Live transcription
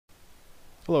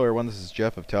Hello everyone, this is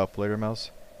Jeff of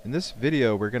TAOFLEDERMAUS. In this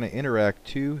video we're going to interact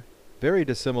two very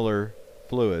dissimilar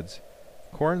fluids,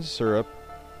 corn syrup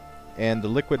and the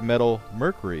liquid metal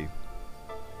mercury.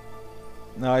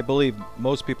 Now I believe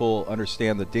most people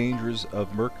understand the dangers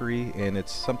of mercury, and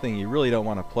it's something you really don't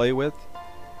want to play with.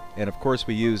 And of course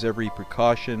we use every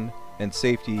precaution and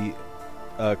safety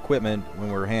equipment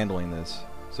when we're handling this,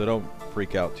 so don't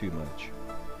freak out too much.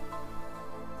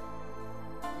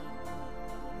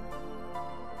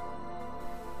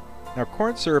 Now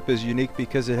corn syrup is unique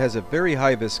because it has a very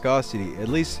high viscosity, at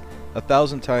least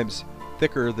 1,000 times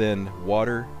thicker than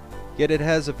water, yet it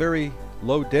has a very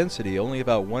low density, only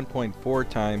about 1.4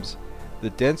 times the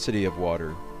density of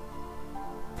water.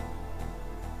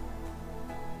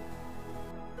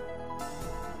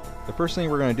 The first thing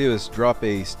we're going to do is drop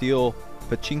a steel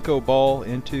pachinko ball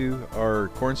into our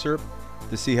corn syrup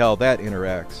to see how that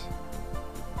interacts.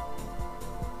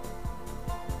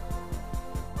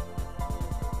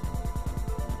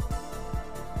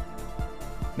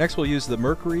 Next we'll use the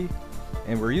mercury,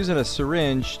 and we're using a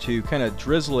syringe to kind of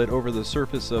drizzle it over the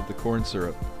surface of the corn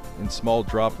syrup in small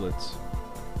droplets.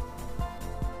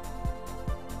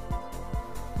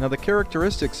 Now the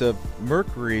characteristics of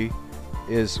mercury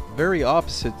is very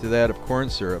opposite to that of corn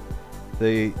syrup.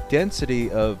 The density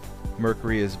of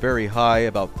mercury is very high,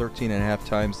 about 13.5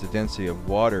 times the density of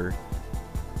water.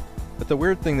 But the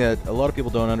weird thing that a lot of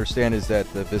people don't understand is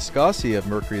that the viscosity of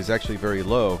mercury is actually very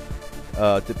low.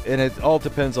 And it all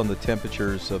depends on the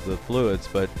temperatures of the fluids,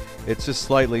 but it's just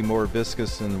slightly more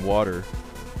viscous than water.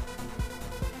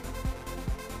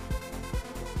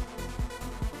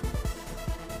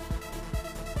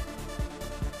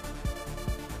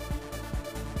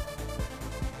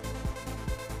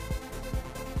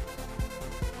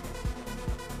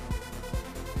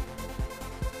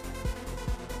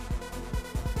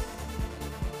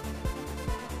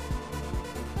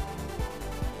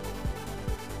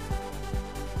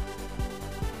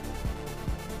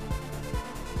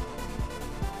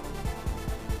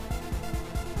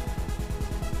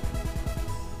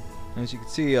 As you can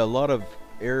see, a lot of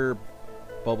air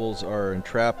bubbles are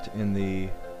entrapped in the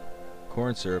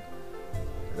corn syrup.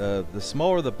 The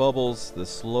smaller the bubbles, the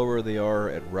slower they are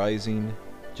at rising.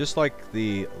 Just like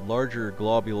the larger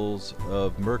globules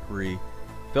of mercury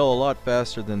fell a lot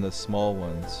faster than the small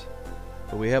ones.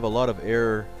 But we have a lot of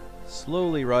air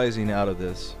slowly rising out of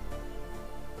this.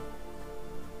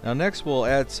 Now next we'll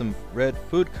add some red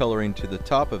food coloring to the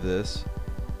top of this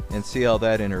and see how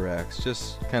that interacts.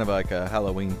 Just kind of like a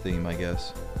Halloween theme, I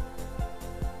guess.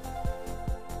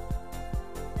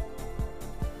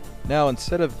 Now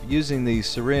instead of using the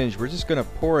syringe, we're just going to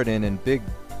pour it in big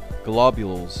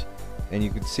globules, and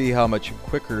you can see how much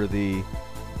quicker the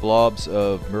blobs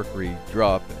of mercury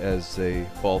drop as they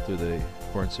fall through the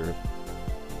corn syrup.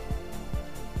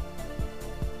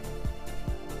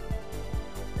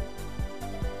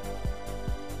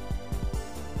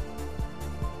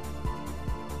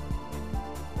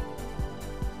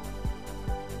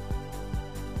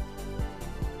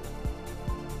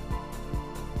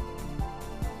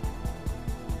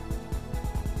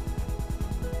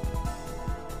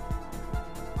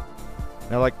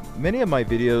 Now, like many of my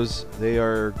videos, they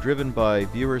are driven by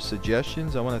viewer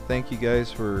suggestions. I want to thank you guys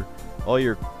for all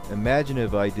your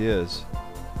imaginative ideas.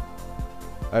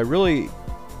 I really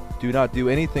do not do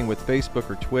anything with Facebook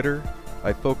or Twitter.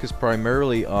 I focus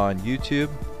primarily on YouTube,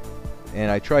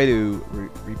 and I try to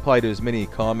reply to as many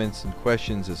comments and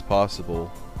questions as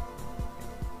possible.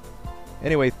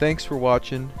 Anyway, thanks for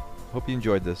watching. Hope you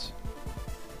enjoyed this.